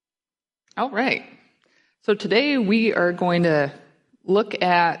All right. So today we are going to look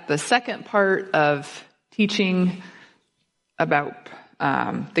at the second part of teaching about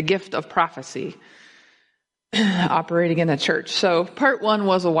the gift of prophecy operating in a church. So part one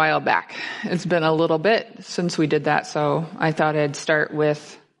was a while back. It's been a little bit since we did that, so I thought I'd start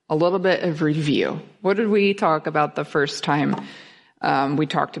with a little bit of review. What did we talk about the first time we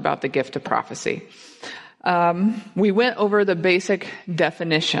talked about the gift of prophecy? We went over the basic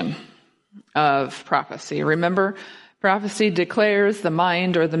definition of prophecy. Remember, prophecy declares the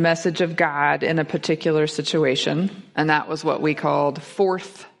mind or the message of God in a particular situation, and that was what we called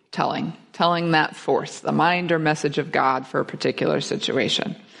forthtelling, telling that forth, the mind or message of God for a particular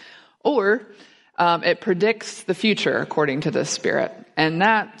situation. Or it predicts the future according to the Spirit, and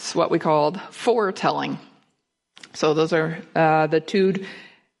that's what we called foretelling. So those are the two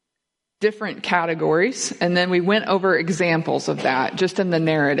different categories, and then we went over examples of that just in the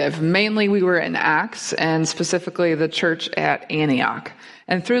narrative. Mainly we were in Acts, and specifically the church at Antioch.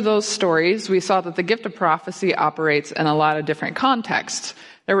 And through those stories, we saw that the gift of prophecy operates in a lot of different contexts.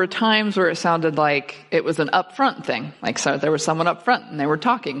 There were times where it sounded like it was an upfront thing, like so there was someone up front and they were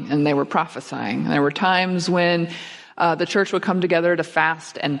talking and they were prophesying. There were times when the church would come together to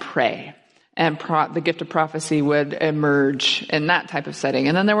fast and pray. And the gift of prophecy would emerge in that type of setting.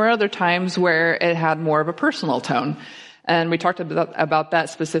 And then there were other times where it had more of a personal tone. And we talked about that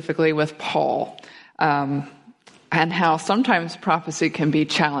specifically with Paul, and how sometimes prophecy can be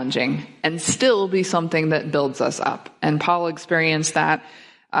challenging and still be something that builds us up. And Paul experienced that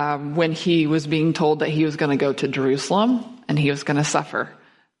when he was being told that he was going to go to Jerusalem and he was going to suffer.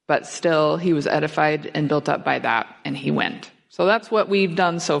 But still, he was edified and built up by that, and he went. So that's what we've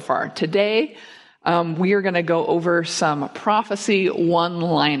done so far. Today, we are going to go over some prophecy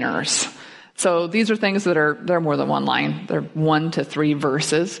one-liners. So these are things that they're more than one line. They're 1 to 3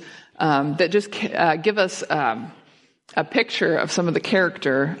 verses that just give us a picture of some of the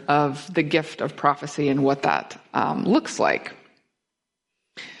character of the gift of prophecy and what that looks like.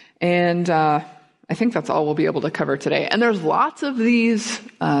 And I think that's all we'll be able to cover today. And there's lots of these.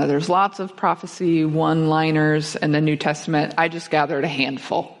 There's lots of prophecy one-liners in the New Testament. I just gathered a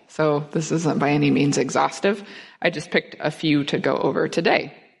handful. So this isn't by any means exhaustive. I just picked a few to go over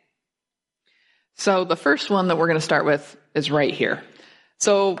today. So the first one that we're going to start with is right here.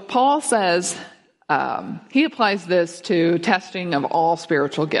 So Paul says, he applies this to testing of all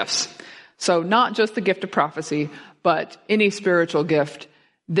spiritual gifts. So not just the gift of prophecy, but any spiritual gift.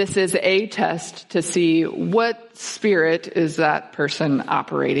 This is a test to see what spirit is that person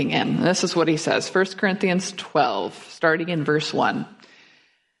operating in. And this is what he says, 1 Corinthians 12, starting in verse 1.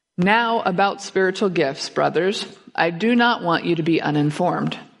 Now about spiritual gifts, brothers, I do not want you to be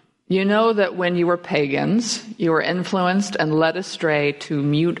uninformed. You know that when you were pagans, you were influenced and led astray to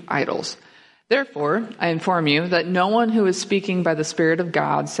mute idols. Therefore, I inform you that no one who is speaking by the Spirit of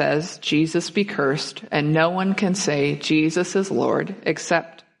God says, Jesus be cursed, and no one can say, Jesus is Lord,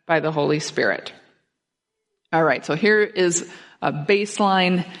 except by the Holy Spirit. All right, so here is a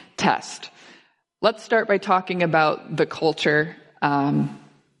baseline test. Let's start by talking about the culture,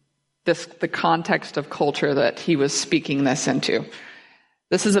 the context of culture that he was speaking this into.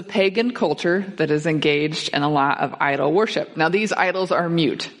 This is a pagan culture that is engaged in a lot of idol worship. Now, these idols are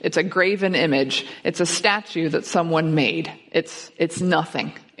mute. It's a graven image. It's a statue that someone made. It's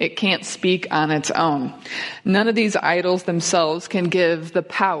nothing. It can't speak on its own. None of these idols themselves can give the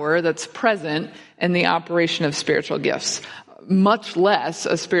power that's present in the operation of spiritual gifts, much less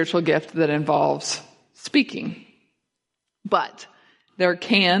a spiritual gift that involves speaking. But there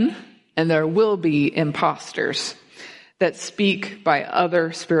can and there will be imposters that speak by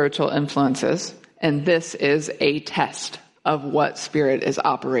other spiritual influences, and this is a test of what spirit is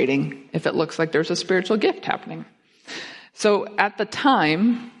operating if it looks like there's a spiritual gift happening. So at this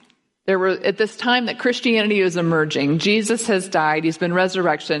time that Christianity is emerging, Jesus has died, he's been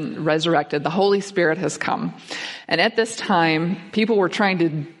resurrected, the Holy Spirit has come. And at this time, people were trying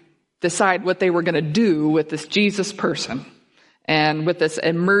to decide what they were going to do with this Jesus person and with this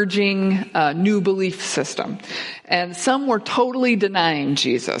emerging new belief system. And some were totally denying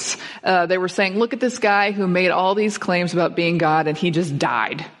Jesus. They were saying, look at this guy who made all these claims about being God, and he just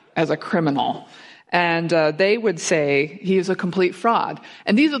died as a criminal. And they would say he is a complete fraud.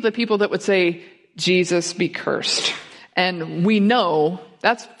 And these are the people that would say, Jesus be cursed. And we know,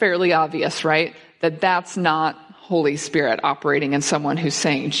 that's fairly obvious, right? That's not Holy Spirit operating in someone who's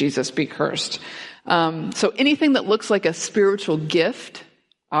saying, Jesus be cursed. So anything that looks like a spiritual gift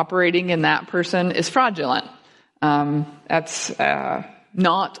operating in that person is fraudulent. That's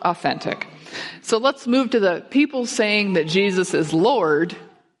not authentic. So let's move to the people saying that Jesus is Lord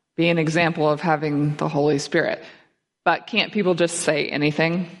be an example of having the Holy Spirit. But can't people just say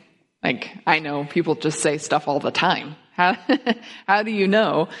anything? Like, I know people just say stuff all the time. How do you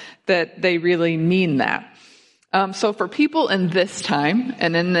know that they really mean that? So for people in this time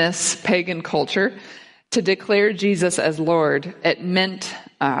and in this pagan culture, to declare Jesus as Lord, it meant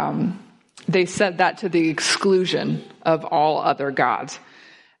they said that to the exclusion of all other gods.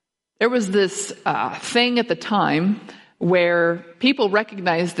 There was this thing at the time where people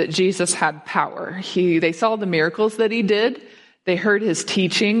recognized that Jesus had power. They saw the miracles that he did, they heard his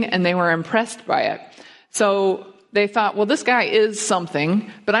teaching, and they were impressed by it. So they thought, well, this guy is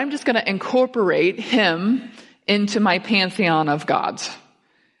something, but I'm just going to incorporate him into my pantheon of gods.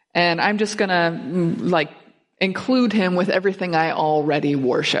 And I'm just going to include him with everything I already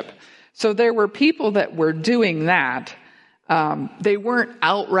worship. So there were people that were doing that. They weren't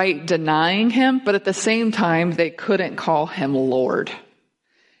outright denying him, but at the same time, they couldn't call him Lord.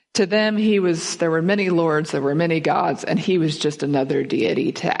 To them, there were many lords, there were many gods, and he was just another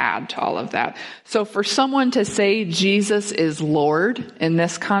deity to add to all of that. So for someone to say Jesus is Lord in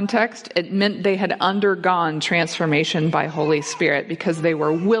this context, it meant they had undergone transformation by Holy Spirit because they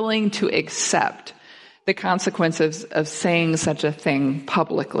were willing to accept the consequences of saying such a thing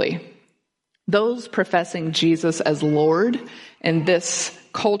publicly. Those professing Jesus as Lord in this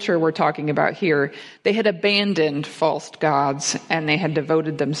culture we're talking about here, they had abandoned false gods and they had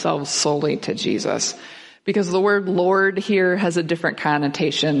devoted themselves solely to Jesus. Because the word Lord here has a different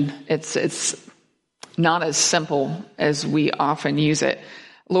connotation. It's not as simple as we often use it.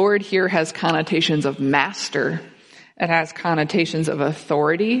 Lord here has connotations of master. It has connotations of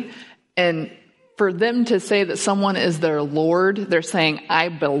authority. And for them to say that someone is their Lord, they're saying, I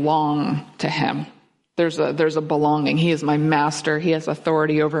belong to him. There's a belonging. He is my master. He has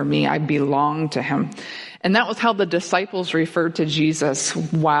authority over me. I belong to him. And that was how the disciples referred to Jesus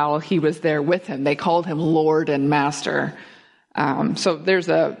while he was there with him. They called him Lord and Master. So there's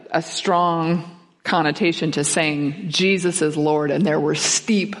a strong connotation to saying Jesus is Lord, and there were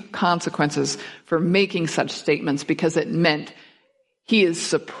steep consequences for making such statements because it meant he is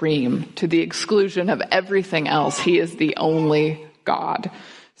supreme to the exclusion of everything else. He is the only God.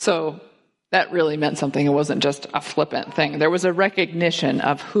 So that really meant something. It wasn't just a flippant thing. There was a recognition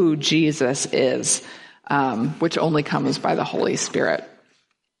of who Jesus is, which only comes by the Holy Spirit.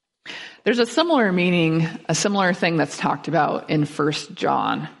 There's a similar meaning, a similar thing that's talked about in 1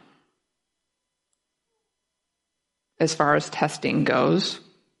 John as far as testing goes.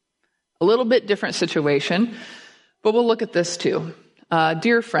 A little bit different situation, but we'll look at this too.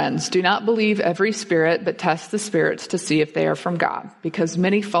 Dear friends, do not believe every spirit, but test the spirits to see if they are from God, because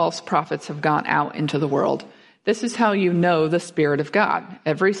many false prophets have gone out into the world. This is how you know the Spirit of God.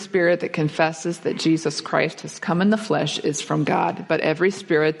 Every spirit that confesses that Jesus Christ has come in the flesh is from God, but every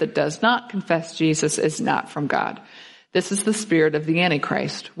spirit that does not confess Jesus is not from God. This is the spirit of the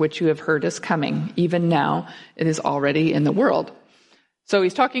Antichrist, which you have heard is coming. Even now, it is already in the world. So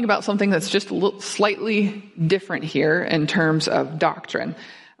he's talking about something that's just slightly different here in terms of doctrine.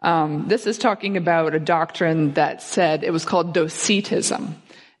 This is talking about a doctrine that said, it was called Docetism.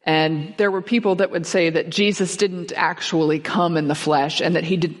 And there were people that would say that Jesus didn't actually come in the flesh and that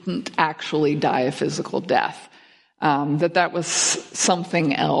he didn't actually die a physical death. That was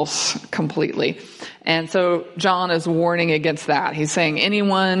something else completely. And so John is warning against that. He's saying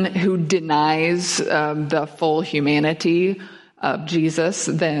anyone who denies the full humanity of Jesus,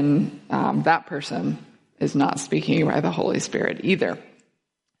 then that person is not speaking by the Holy Spirit either.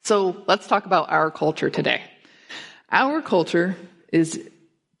 So let's talk about our culture today. Our culture is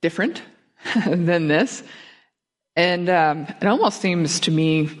different than this, and it almost seems to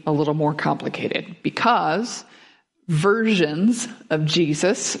me a little more complicated because versions of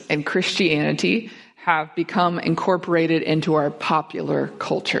Jesus and Christianity have become incorporated into our popular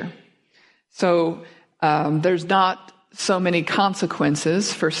culture. So there's not so many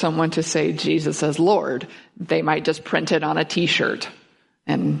consequences for someone to say Jesus as Lord. They might just print it on a t-shirt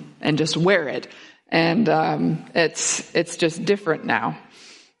and just wear it. And it's just different now.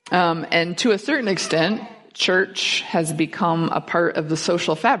 And to a certain extent, church has become a part of the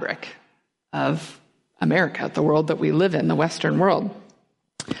social fabric of America, the world that we live in, the Western world.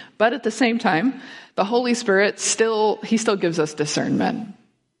 But at the same time, the Holy Spirit still gives us discernment.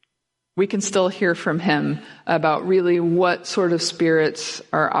 We can still hear from him about really what sort of spirits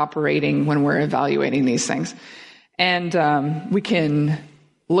are operating when we're evaluating these things. And we can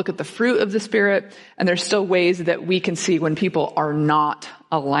look at the fruit of the Spirit, and there's still ways that we can see when people are not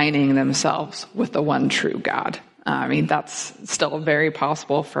aligning themselves with the one true God. That's still very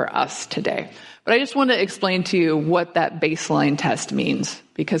possible for us today. But I just want to explain to you what that baseline test means,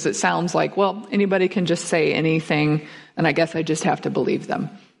 because it sounds like, well, anybody can just say anything, and I guess I just have to believe them.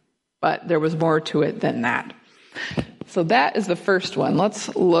 But there was more to it than that. So that is the first one.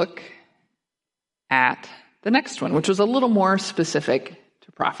 Let's look at the next one, which was a little more specific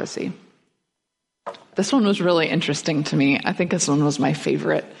to prophecy. This one was really interesting to me. I think this one was my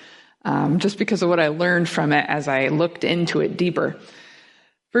favorite, just because of what I learned from it as I looked into it deeper.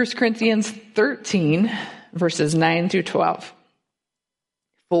 1 Corinthians 13, verses 9 through 12.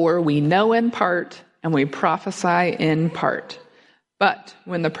 For we know in part, and we prophesy in part. But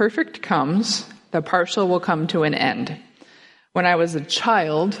when the perfect comes, the partial will come to an end. When I was a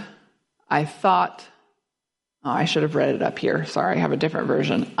child, I thought... I should have read it up here. Sorry, I have a different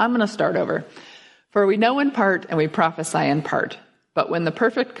version. I'm going to start over. For we know in part, and we prophesy in part. But when the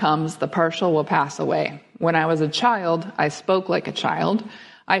perfect comes, the partial will pass away. When I was a child, I spoke like a child.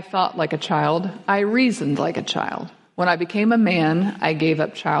 I thought like a child. I reasoned like a child. When I became a man, I gave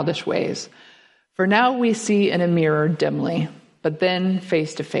up childish ways. For now we see in a mirror dimly, but then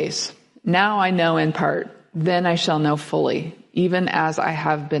face to face. Now I know in part, then I shall know fully, even as I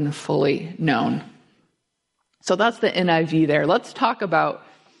have been fully known. So that's the NIV there. Let's talk about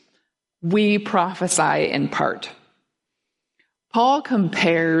we prophesy in part. Paul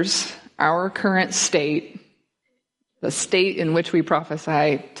compares our current state, the state in which we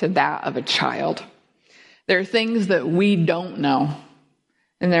prophesy, to that of a child. There are things that we don't know,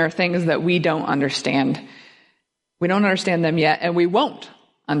 and there are things that we don't understand. We don't understand them yet, and we won't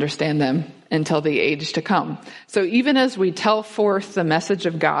understand them until the age to come. So even as we tell forth the message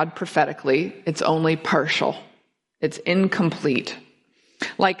of God prophetically, it's only partial. It's incomplete.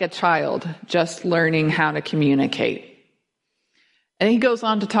 Like a child just learning how to communicate. And he goes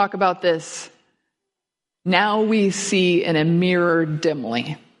on to talk about this. Now we see in a mirror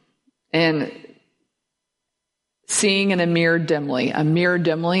dimly. And seeing in a mirror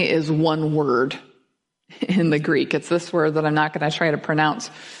dimly is one word in the Greek. It's this word that I'm not going to try to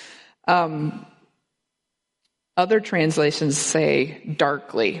pronounce. Other translations say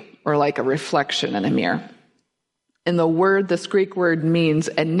darkly, or like a reflection in a mirror. And this Greek word means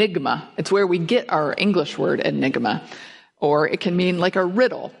enigma. It's where we get our English word enigma. Or it can mean like a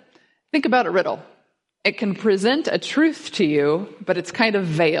riddle. Think about a riddle. It can present a truth to you, but it's kind of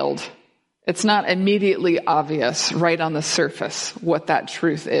veiled. It's not immediately obvious right on the surface what that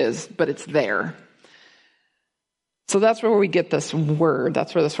truth is, but it's there. So that's where we get this word.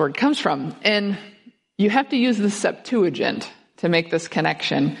 That's where this word comes from. And you have to use the Septuagint to make this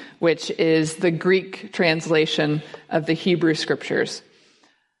connection, which is the Greek translation of the Hebrew scriptures.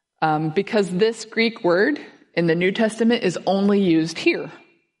 Because this Greek word in the New Testament is only used here.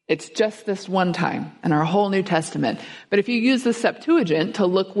 It's just this one time in our whole New Testament. But if you use the Septuagint to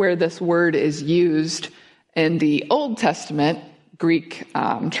look where this word is used in the Old Testament Greek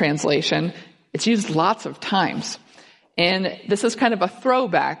translation, it's used lots of times. And this is kind of a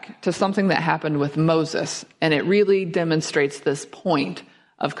throwback to something that happened with Moses. And it really demonstrates this point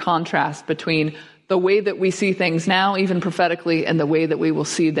of contrast between the way that we see things now, even prophetically, and the way that we will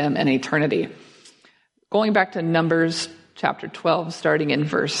see them in eternity. Going back to Numbers chapter 12, starting in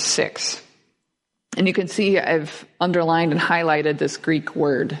verse 6. And you can see I've underlined and highlighted this Greek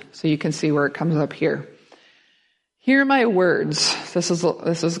word, so you can see where it comes up here. Hear my words. This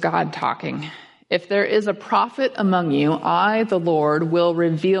is God talking. If there is a prophet among you, I, the Lord, will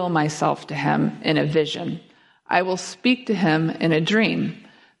reveal myself to him in a vision. I will speak to him in a dream.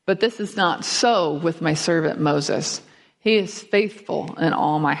 But this is not so with my servant Moses. He is faithful in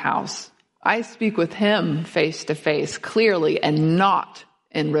all my house. I speak with him face to face, clearly, and not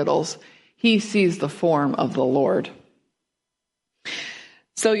in riddles. He sees the form of the Lord.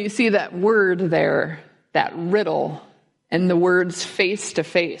 So you see that word there, that riddle, and the words face to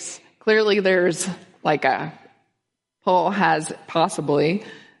face. Clearly there's Paul has possibly,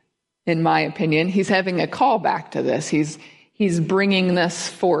 in my opinion, he's having a callback to this. He's bringing this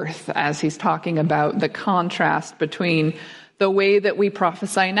forth as he's talking about the contrast between the way that we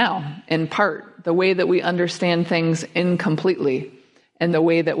prophesy now, in part, the way that we understand things incompletely, and the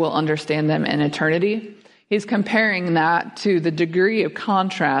way that we'll understand them in eternity. He's comparing that to the degree of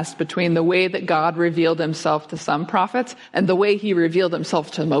contrast between the way that God revealed himself to some prophets and the way he revealed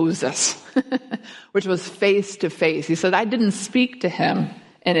himself to Moses, which was face to face. He said, I didn't speak to him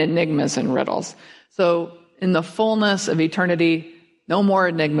in enigmas and riddles. So in the fullness of eternity, no more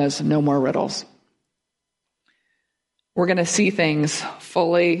enigmas, no more riddles. We're going to see things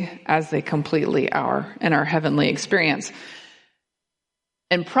fully as they completely are in our heavenly experience.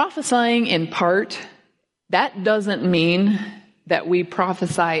 And prophesying in part That doesn't mean that we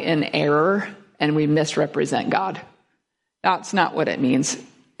prophesy in error and we misrepresent God. That's not what it means.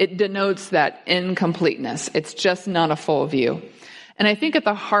 It denotes that incompleteness. It's just not a full view. And I think at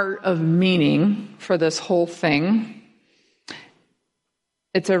the heart of meaning for this whole thing,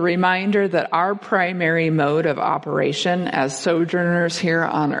 it's a reminder that our primary mode of operation as sojourners here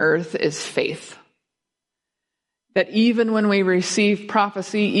on earth is faith. That even when we receive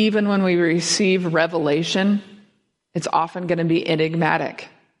prophecy, even when we receive revelation, it's often going to be enigmatic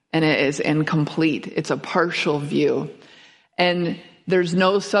and it is incomplete. It's a partial view. And there's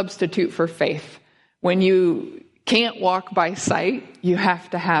no substitute for faith. When you can't walk by sight, you have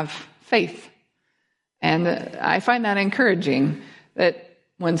to have faith. And I find that encouraging, that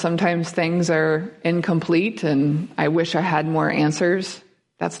when sometimes things are incomplete and I wish I had more answers,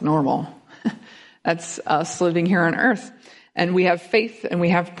 that's normal. That's us living here on earth. And we have faith and we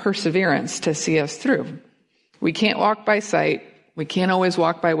have perseverance to see us through. We can't walk by sight. We can't always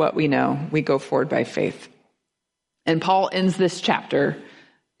walk by what we know. We go forward by faith. And Paul ends this chapter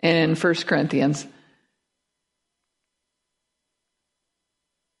in 1 Corinthians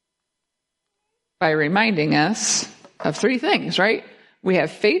by reminding us of three things, right? We have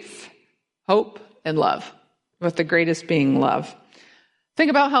faith, hope, and love, with the greatest being love. Think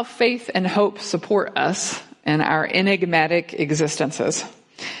about how faith and hope support us in our enigmatic existences.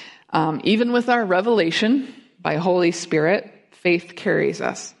 Even with our revelation by Holy Spirit, faith carries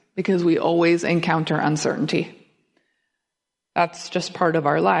us because we always encounter uncertainty. That's just part of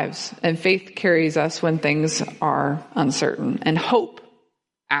our lives. And faith carries us when things are uncertain. And hope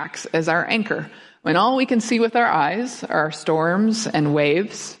acts as our anchor. When all we can see with our eyes are storms and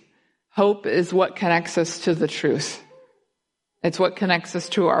waves, hope is what connects us to the truth. It's what connects us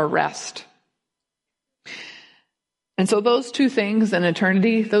to our rest. And so those two things in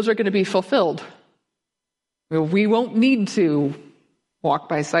eternity, those are going to be fulfilled. We won't need to walk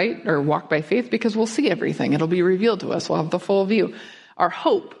by sight or walk by faith because we'll see everything. It'll be revealed to us. We'll have the full view. Our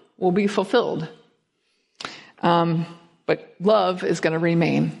hope will be fulfilled. But love is going to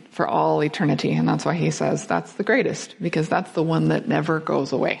remain for all eternity. And that's why he says that's the greatest, because that's the one that never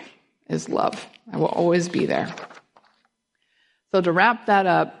goes away, is love. It will always be there. So to wrap that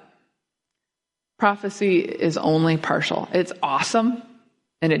up, prophecy is only partial. It's awesome,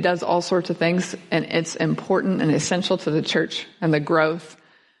 and it does all sorts of things, and it's important and essential to the church and the growth,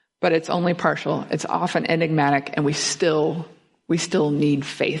 but it's only partial. It's often enigmatic, and we still need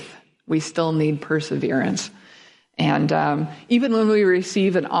faith. We still need perseverance. And even when we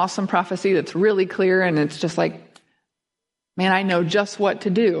receive an awesome prophecy that's really clear and it's just like, man, I know just what to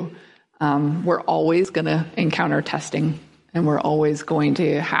do, we're always going to encounter testing, and we're always going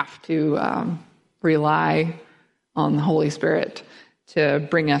to have to rely on the Holy Spirit to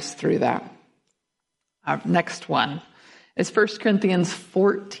bring us through that. Our next one is 1 Corinthians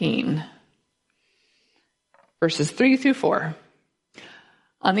 14, verses 3 through 4.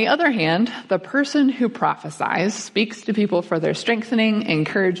 On the other hand, the person who prophesies speaks to people for their strengthening,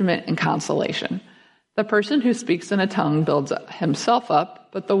 encouragement, and consolation. The person who speaks in a tongue builds himself up,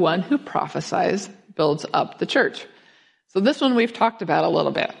 but the one who prophesies builds up the church. So this one we've talked about a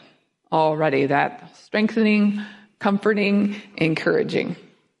little bit already, that strengthening, comforting, encouraging.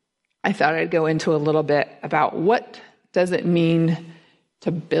 I thought I'd go into a little bit about what does it mean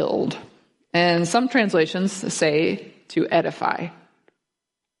to build. And some translations say to edify.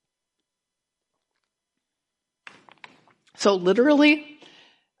 So literally,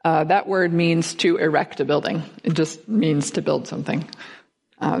 that word means to erect a building. It just means to build something.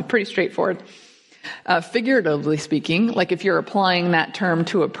 Pretty straightforward. Figuratively speaking, like if you're applying that term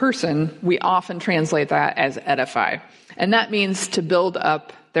to a person, we often translate that as edify. And that means to build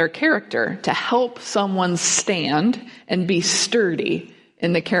up their character, to help someone stand and be sturdy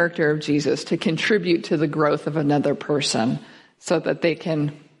in the character of Jesus, to contribute to the growth of another person so that they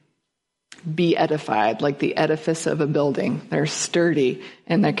can be edified, like the edifice of a building. They're sturdy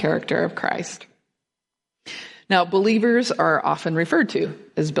in the character of Christ. Now, believers are often referred to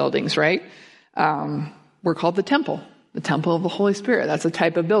as buildings, right? We're called the temple of the Holy Spirit. That's a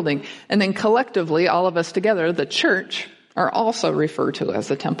type of building. And then collectively, all of us together, the church, are also referred to as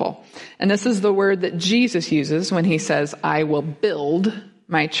the temple. And this is the word that Jesus uses when he says, I will build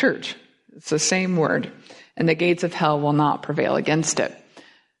my church. It's the same word. And the gates of hell will not prevail against it.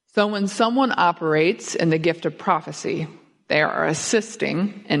 So when someone operates in the gift of prophecy, they are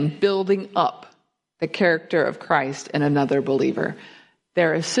assisting in building up the character of Christ in another believer.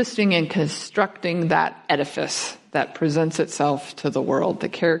 They're assisting in constructing that edifice that presents itself to the world, the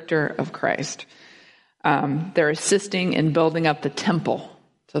character of Christ. They're assisting in building up the temple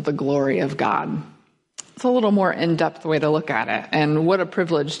to the glory of God. It's a little more in-depth way to look at it. And what a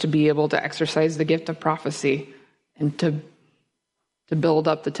privilege to be able to exercise the gift of prophecy and to build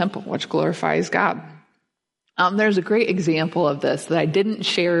up the temple, which glorifies God. There's a great example of this that I didn't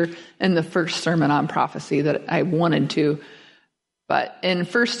share in the first sermon on prophecy that I wanted to, but in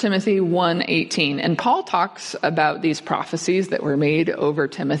 1 Timothy 1:18, and Paul talks about these prophecies that were made over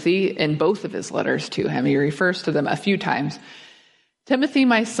Timothy in both of his letters to him. He refers to them a few times. Timothy,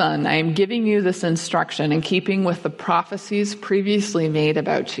 my son, I am giving you this instruction in keeping with the prophecies previously made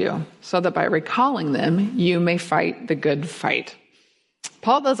about you, so that by recalling them, you may fight the good fight.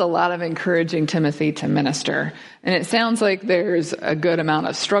 Paul does a lot of encouraging Timothy to minister, and it sounds like there's a good amount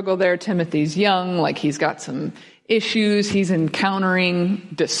of struggle there. Timothy's young, like he's got some issues. He's encountering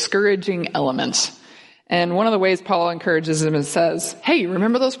discouraging elements. And one of the ways Paul encourages him is says, hey,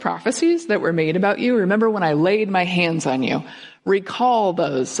 remember those prophecies that were made about you? Remember when I laid my hands on you? Recall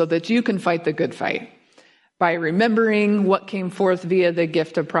those so that you can fight the good fight. By remembering what came forth via the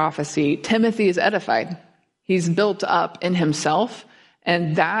gift of prophecy, Timothy is edified. He's built up in himself,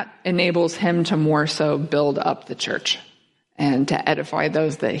 and that enables him to more so build up the church and to edify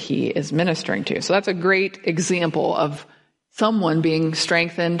those that he is ministering to. So that's a great example of someone being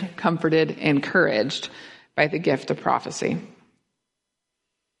strengthened, comforted, encouraged by the gift of prophecy.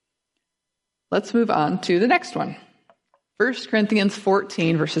 Let's move on to the next one. 1 Corinthians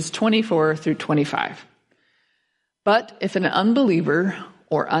 14, verses 24 through 25. But if an unbeliever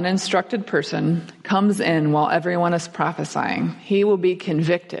or uninstructed person comes in while everyone is prophesying, he will be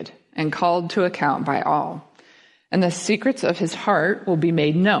convicted and called to account by all. And the secrets of his heart will be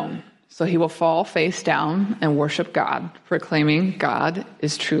made known. So he will fall face down and worship God, proclaiming God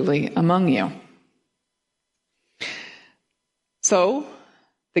is truly among you. So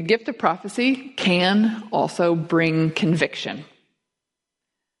the gift of prophecy can also bring conviction.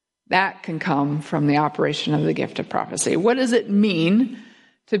 That can come from the operation of the gift of prophecy. What does it mean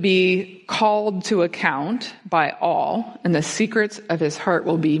to be called to account by all, and the secrets of his heart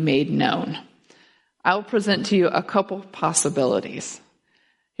will be made known? I'll present to you a couple possibilities.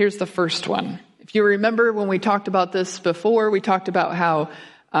 Here's the first one. If you remember when we talked about this before, we talked about how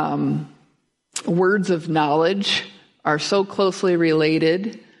words of knowledge are so closely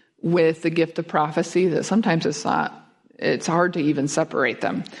related with the gift of prophecy that sometimes it's hard to even separate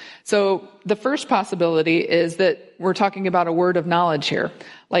them. So the first possibility is that we're talking about a word of knowledge here,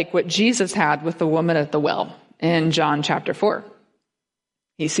 like what Jesus had with the woman at the well in John chapter 4.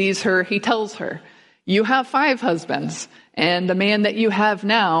 He sees her, he tells her, you have 5 husbands, and the man that you have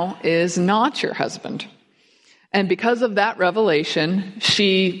now is not your husband. And because of that revelation,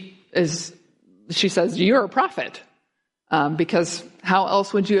 she says, you're a prophet. Because how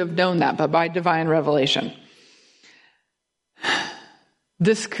else would you have known that but by divine revelation?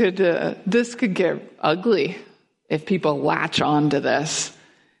 This could get ugly if people latch on to this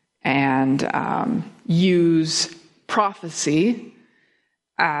and use prophecy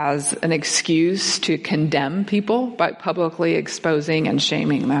as an excuse to condemn people by publicly exposing and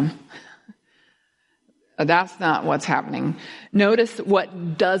shaming them. That's not what's happening. Notice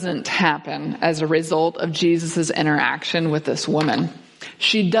what doesn't happen as a result of Jesus' interaction with this woman.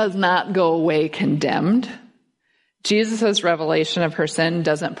 She does not go away condemned. Jesus' revelation of her sin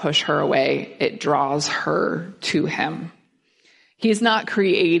doesn't push her away. It draws her to him. He's not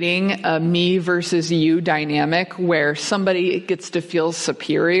creating a me versus you dynamic where somebody gets to feel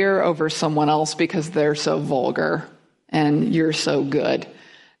superior over someone else because they're so vulgar and you're so good.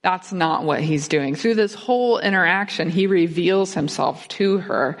 That's not what he's doing. Through this whole interaction, he reveals himself to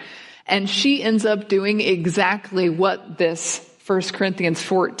her, and she ends up doing exactly what this 1 Corinthians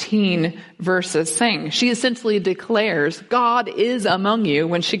 14 verse is saying. She essentially declares God is among you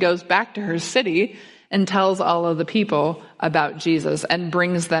when she goes back to her city and tells all of the people about Jesus and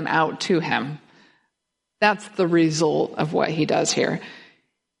brings them out to him. That's the result of what he does here.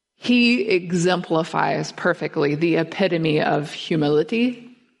 He exemplifies perfectly the epitome of humility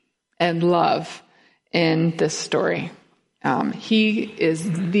and love in this story. He is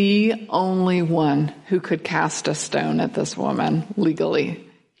the only one who could cast a stone at this woman legally.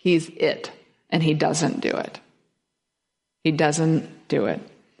 He's it, and he doesn't do it. He doesn't do it.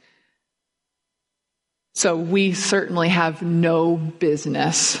 So we certainly have no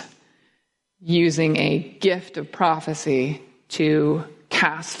business using a gift of prophecy to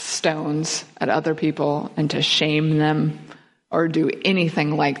cast stones at other people and to shame them or do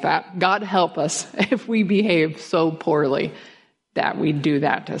anything like that. God help us if we behave so poorly that we do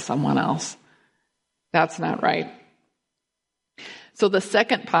that to someone else. That's not right. So the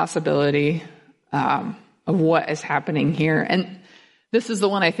second possibility of what is happening here, and this is the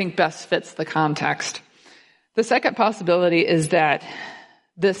one I think best fits the context. The second possibility is that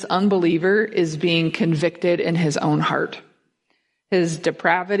this unbeliever is being convicted in his own heart. His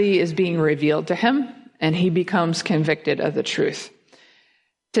depravity is being revealed to him, and he becomes convicted of the truth.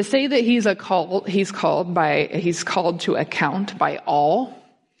 To say that he's called to account by all,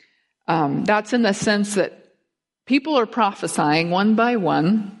 that's in the sense that people are prophesying one by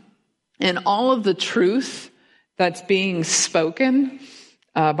one, and all of the truth that's being spoken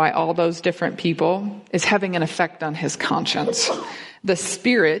by all those different people is having an effect on his conscience. The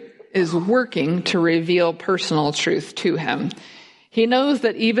Spirit is working to reveal personal truth to him. He knows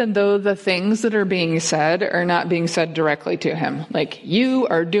that even though the things that are being said are not being said directly to him, like, you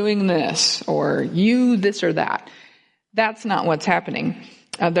are doing this, or you this or that, that's not what's happening.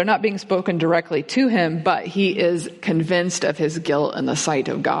 They're not being spoken directly to him, but he is convinced of his guilt in the sight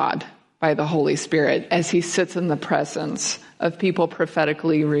of God by the Holy Spirit as he sits in the presence of people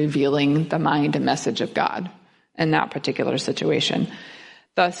prophetically revealing the mind and message of God in that particular situation.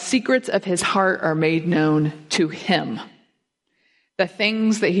 The secrets of his heart are made known to him. The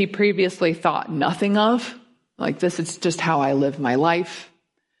things that he previously thought nothing of, like, this is just how I live my life,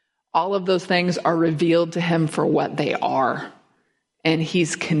 all of those things are revealed to him for what they are. And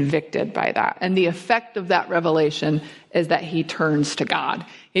he's convicted by that. And the effect of that revelation is that he turns to God.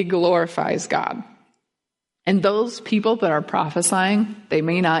 He glorifies God. And those people that are prophesying, they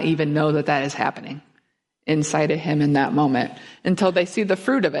may not even know that that is happening inside of him in that moment until they see the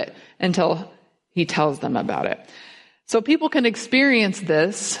fruit of it, until he tells them about it. So people can experience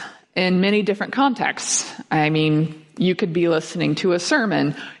this in many different contexts. I mean, you could be listening to a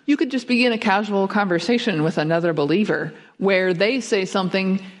sermon. You could just be in a casual conversation with another believer where they say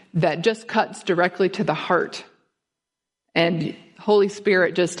something that just cuts directly to the heart. And Holy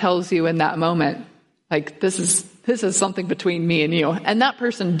Spirit just tells you in that moment, like, this is something between me and you. And that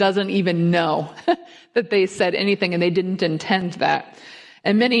person doesn't even know that they said anything and they didn't intend that.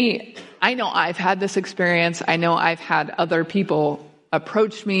 And I know I've had this experience. I know I've had other people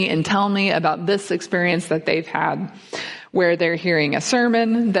approach me and tell me about this experience that they've had where they're hearing a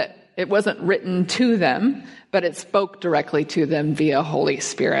sermon that it wasn't written to them, but it spoke directly to them via Holy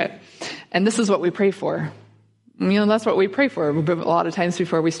Spirit. And this is what we pray for. That's what we pray for. A lot of times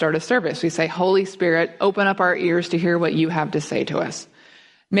before we start a service, we say, Holy Spirit, open up our ears to hear what you have to say to us.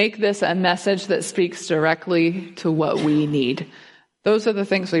 Make this a message that speaks directly to what we need. Those are the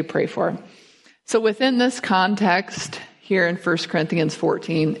things we pray for. So within this context, here in 1 Corinthians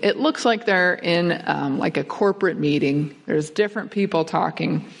 14, it looks like they're in like a corporate meeting. There's different people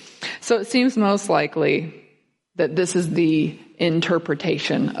talking. So it seems most likely that this is the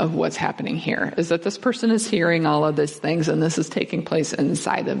interpretation of what's happening here, is that this person is hearing all of these things and this is taking place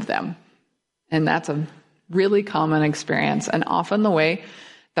inside of them. And that's a really common experience and often the way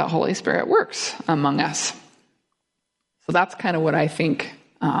that Holy Spirit works among us. So that's kind of what I think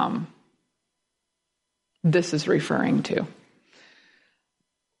this is referring to.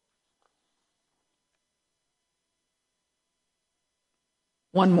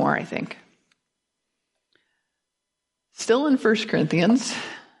 One more, I think. Still in 1 Corinthians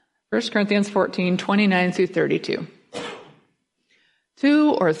 14, 29 through 32.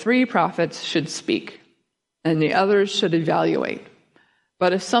 2 or 3 prophets should speak, and the others should evaluate.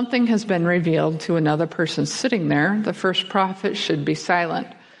 But if something has been revealed to another person sitting there, the first prophet should be silent.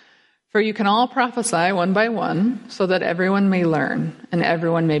 For you can all prophesy one by one, so that everyone may learn, and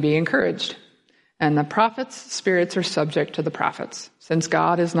everyone may be encouraged. And the prophets' spirits are subject to the prophets, since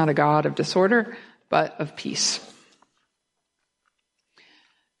God is not a God of disorder, but of peace.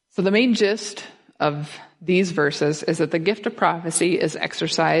 So the main gist of these verses is that the gift of prophecy is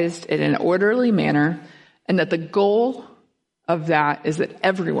exercised in an orderly manner, and that the goal of that is that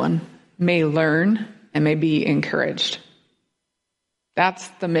everyone may learn and may be encouraged. That's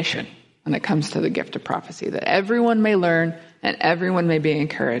the mission when it comes to the gift of prophecy, that everyone may learn and everyone may be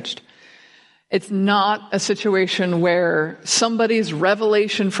encouraged. It's not a situation where somebody's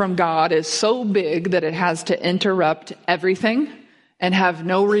revelation from God is so big that it has to interrupt everything and have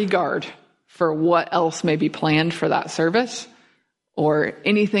no regard for what else may be planned for that service or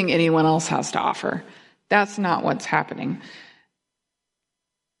anything anyone else has to offer. That's not what's happening.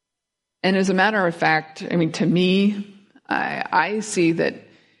 And as a matter of fact, I mean, to me, I see that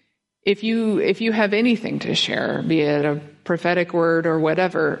if you have anything to share, be it a prophetic word or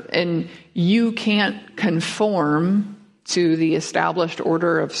whatever, and you can't conform to the established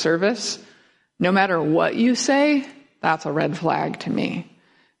order of service, no matter what you say, that's a red flag to me.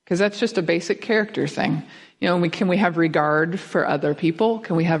 Because that's just a basic character thing. Can we have regard for other people?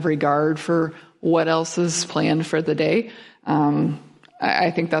 Can we have regard for what else is planned for the day?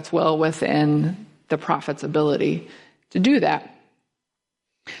 I think that's well within the prophet's ability to do that.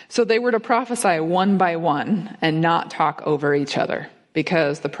 So they were to prophesy one by one and not talk over each other,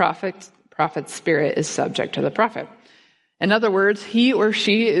 because the prophet's spirit is subject to the prophet. In other words, he or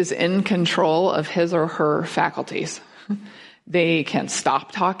she is in control of his or her faculties. They can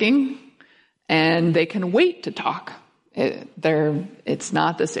stop talking and they can wait to talk. It's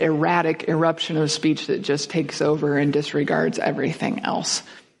not this erratic eruption of speech that just takes over and disregards everything else.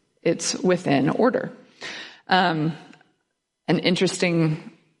 It's within order. An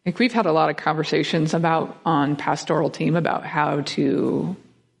interesting, we've had a lot of conversations on pastoral team about how to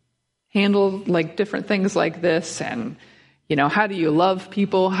handle different things like this, and how do you love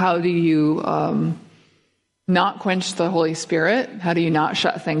people? How do you not quench the Holy Spirit? How do you not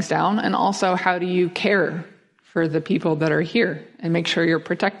shut things down? And also, how do you care for the people that are here and make sure you're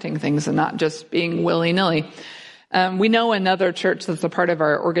protecting things and not just being willy-nilly? We know another church that's a part of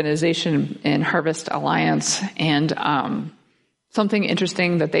our organization in Harvest Alliance, and something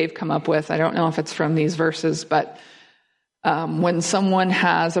interesting that they've come up with, I don't know if it's from these verses, but when someone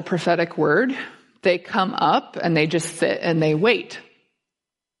has a prophetic word, they come up and they just sit and they wait.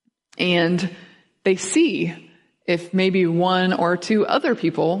 And they see if maybe one or two other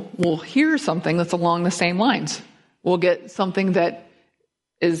people will hear something that's along the same lines. We'll get something that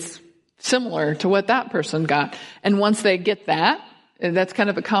is similar to what that person got. And once they get that, that's kind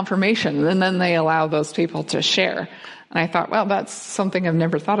of a confirmation. And then they allow those people to share. And I thought, well, that's something I've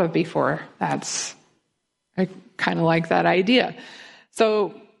never thought of before. I kind of like that idea.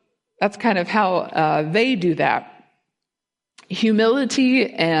 So that's kind of how they do that.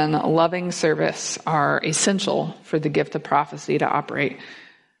 Humility and loving service are essential for the gift of prophecy to operate.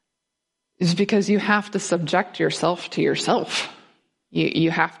 Is because you have to subject yourself to yourself.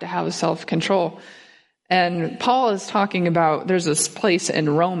 You have to have self-control. And Paul is talking about, there's this place in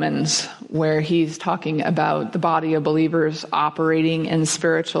Romans where he's talking about the body of believers operating in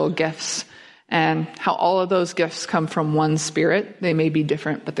spiritual gifts, and how all of those gifts come from one Spirit. They may be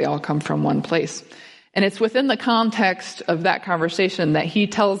different, but they all come from one place. And it's within the context of that conversation that he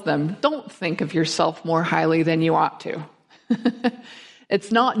tells them, don't think of yourself more highly than you ought to.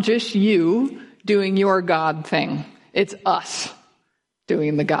 It's not just you doing your God thing. It's us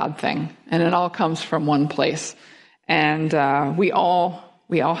doing the God thing. And it all comes from one place. And we all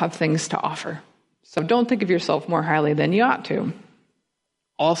have things to offer. So don't think of yourself more highly than you ought to.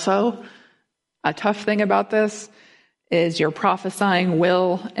 Also, a tough thing about this is your prophesying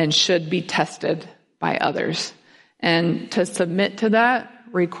will and should be tested by others. And to submit to that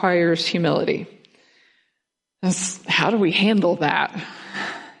requires humility. How do we handle that?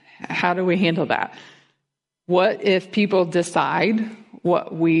 How do we handle that? What if people decide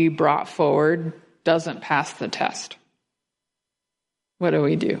what we brought forward doesn't pass the test? What do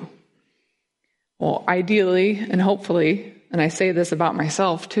we do? Well, ideally and hopefully, and I say this about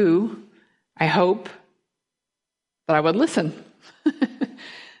myself too, I hope that I would listen.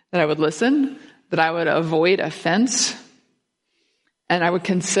 That I would avoid offense, and I would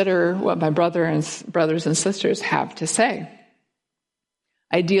consider what my brothers and sisters have to say.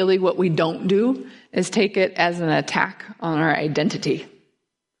 Ideally, what we don't do is take it as an attack on our identity.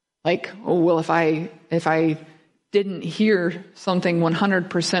 Like, oh, well, if I didn't hear something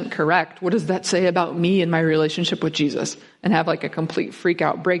 100% correct, what does that say about me and my relationship with Jesus? And have a complete freak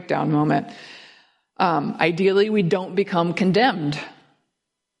out breakdown moment. Ideally, we don't become condemned.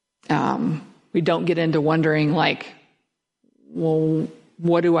 We don't get into wondering well,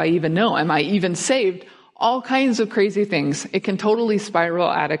 what do I even know? Am I even saved? All kinds of crazy things. It can totally spiral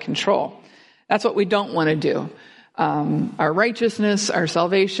out of control. That's what we don't want to do. Our righteousness, our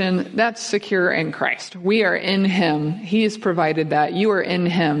salvation, that's secure in Christ. We are in Him. He has provided that. You are in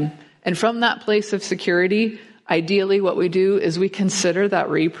Him. And from that place of security, ideally what we do is we consider that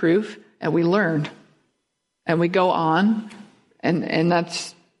reproof and we learn. And we go on. And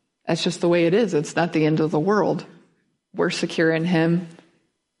that's just the way it is. It's not the end of the world. We're secure in Him.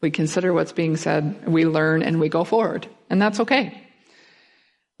 We consider what's being said. We learn and we go forward. And that's okay.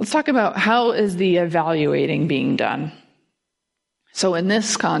 Let's talk about how is the evaluating being done. So in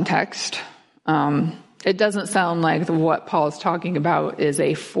this context, it doesn't sound like what Paul is talking about is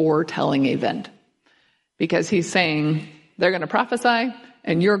a foretelling event, because he's saying they're going to prophesy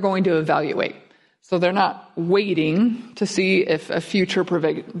and you're going to evaluate. So they're not waiting to see if a future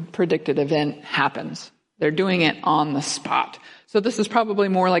predicted event happens. They're doing it on the spot. So this is probably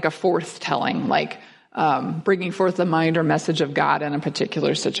more like a forthtelling, bringing forth the mind or message of God in a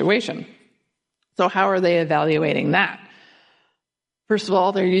particular situation. So how are they evaluating that? First of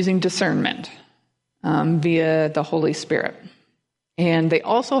all, they're using discernment via the Holy Spirit. And they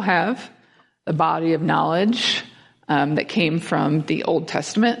also have the body of knowledge that came from the Old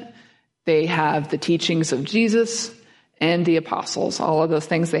Testament. They have the teachings of Jesus and the apostles, all of those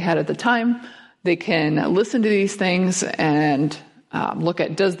things they had at the time. They can listen to these things and look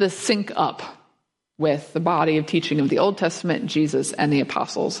at, does this sync up with the body of teaching of the Old Testament, Jesus, and the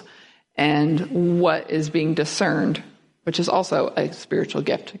apostles, and what is being discerned, which is also a spiritual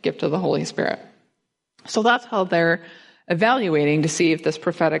gift, a gift of the Holy Spirit. So that's how they're evaluating to see if this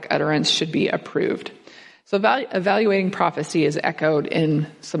prophetic utterance should be approved. So evaluating prophecy is echoed in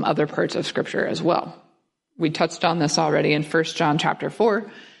some other parts of Scripture as well. We touched on this already in 1 John chapter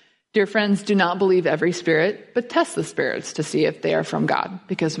 4. Dear friends, do not believe every spirit, but test the spirits to see if they are from God,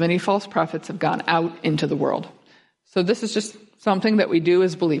 because many false prophets have gone out into the world. So this is just something that we do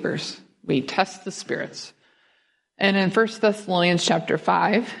as believers. We test the spirits. And in 1 Thessalonians chapter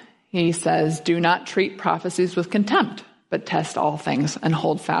 5, he says, do not treat prophecies with contempt, but test all things and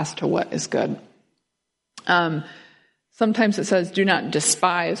hold fast to what is good. Sometimes it says, do not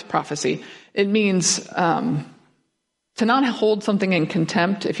despise prophecy. It means to not hold something in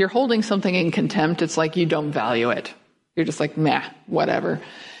contempt. If you're holding something in contempt, it's like you don't value it. You're just like, meh, whatever.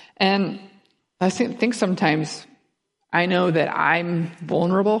 And I think sometimes I know that I'm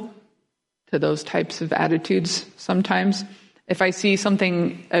vulnerable to those types of attitudes sometimes. If I see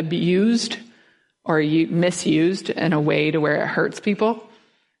something abused or misused in a way to where it hurts people,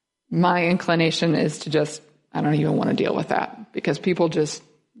 my inclination is to just, I don't even want to deal with that, because people just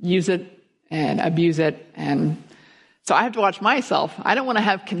use it and abuse it. And so I have to watch myself. I don't want to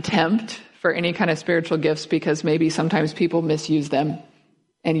have contempt for any kind of spiritual gifts, because maybe sometimes people misuse them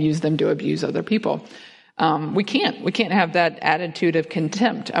and use them to abuse other people. We can't have that attitude of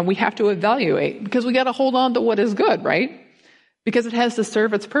contempt, and we have to evaluate, because we got to hold on to what is good, right? Because it has to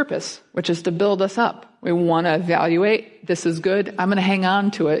serve its purpose, which is to build us up. We want to evaluate, this is good, I'm going to hang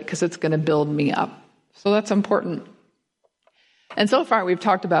on to it because it's going to build me up. So that's important. And so far we've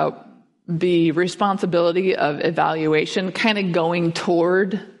talked about the responsibility of evaluation kind of going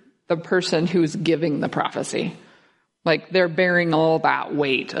toward the person who's giving the prophecy. Like they're bearing all that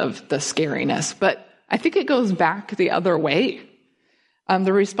weight of the scariness. But I think it goes back the other way.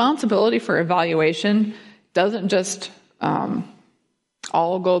 The responsibility for evaluation doesn't just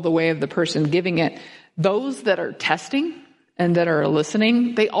all go the way of the person giving it. Those that are testing and that are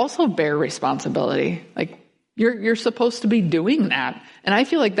listening, they also bear responsibility. Like you're supposed to be doing that. And I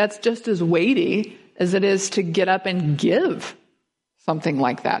feel like that's just as weighty as it is to get up and give something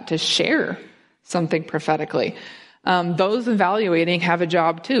like that, to share something prophetically. Those evaluating have a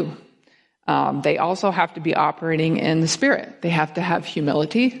job too. They also have to be operating in the Spirit. They have to have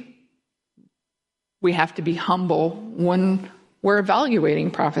humility. We have to be humble when we're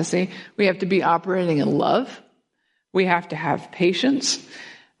evaluating prophecy. We have to be operating in love. We have to have patience.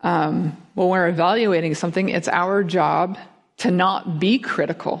 When we're evaluating something, it's our job to not be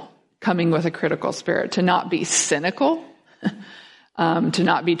critical, coming with a critical spirit, to not be cynical, to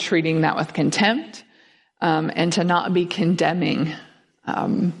not be treating that with contempt, and to not be condemning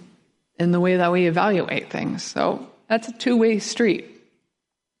in the way that we evaluate things. So that's a two-way street.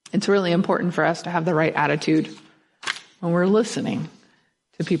 It's really important for us to have the right attitude when we're listening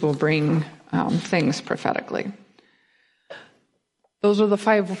to people bring things prophetically. Those are the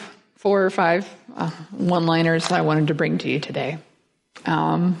four or five one-liners that I wanted to bring to you today.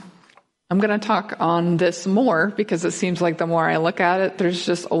 I'm going to talk on this more because it seems like the more I look at it, there's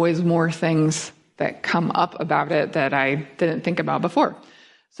just always more things that come up about it that I didn't think about before.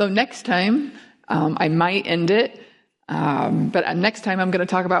 So next time, I might end it, but next time I'm going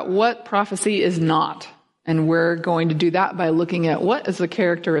to talk about what prophecy is not. And we're going to do that by looking at what is the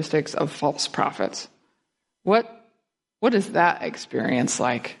characteristics of false prophets. What is that experience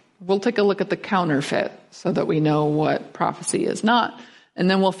like? We'll take a look at the counterfeit so that we know what prophecy is not. And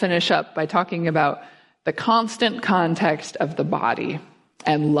then we'll finish up by talking about the constant context of the body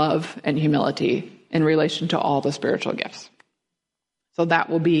and love and humility in relation to all the spiritual gifts. So that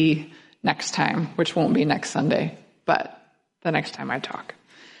will be next time, which won't be next Sunday, but the next time I talk.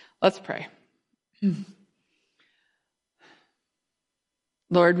 Let's pray.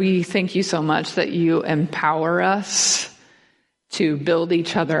 Lord, we thank you so much that you empower us to build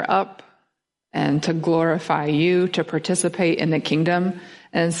each other up and to glorify you, to participate in the kingdom,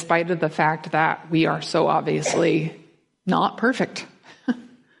 and in spite of the fact that we are so obviously not perfect.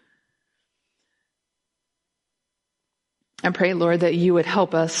 I pray, Lord, that you would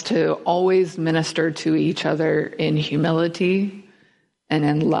help us to always minister to each other in humility and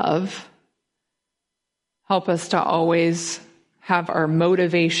in love. Help us to always have our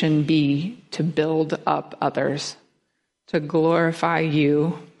motivation be to build up others, to glorify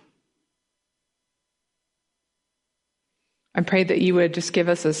you, I pray that you would just give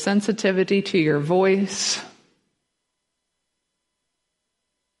us a sensitivity to your voice.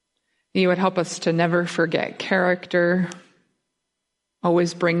 You would help us to never forget character.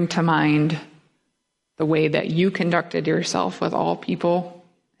 Always bring to mind the way that you conducted yourself with all people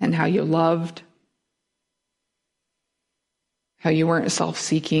and how you loved, how you weren't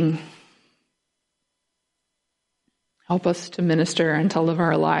self-seeking. Help us to minister and to live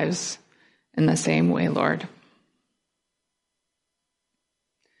our lives in the same way, Lord.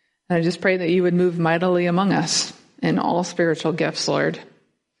 And I just pray that you would move mightily among us in all spiritual gifts, Lord.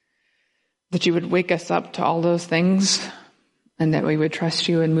 That you would wake us up to all those things and that we would trust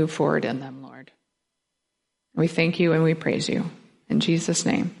you and move forward in them, Lord. We thank you and we praise you. In Jesus'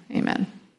 name, amen.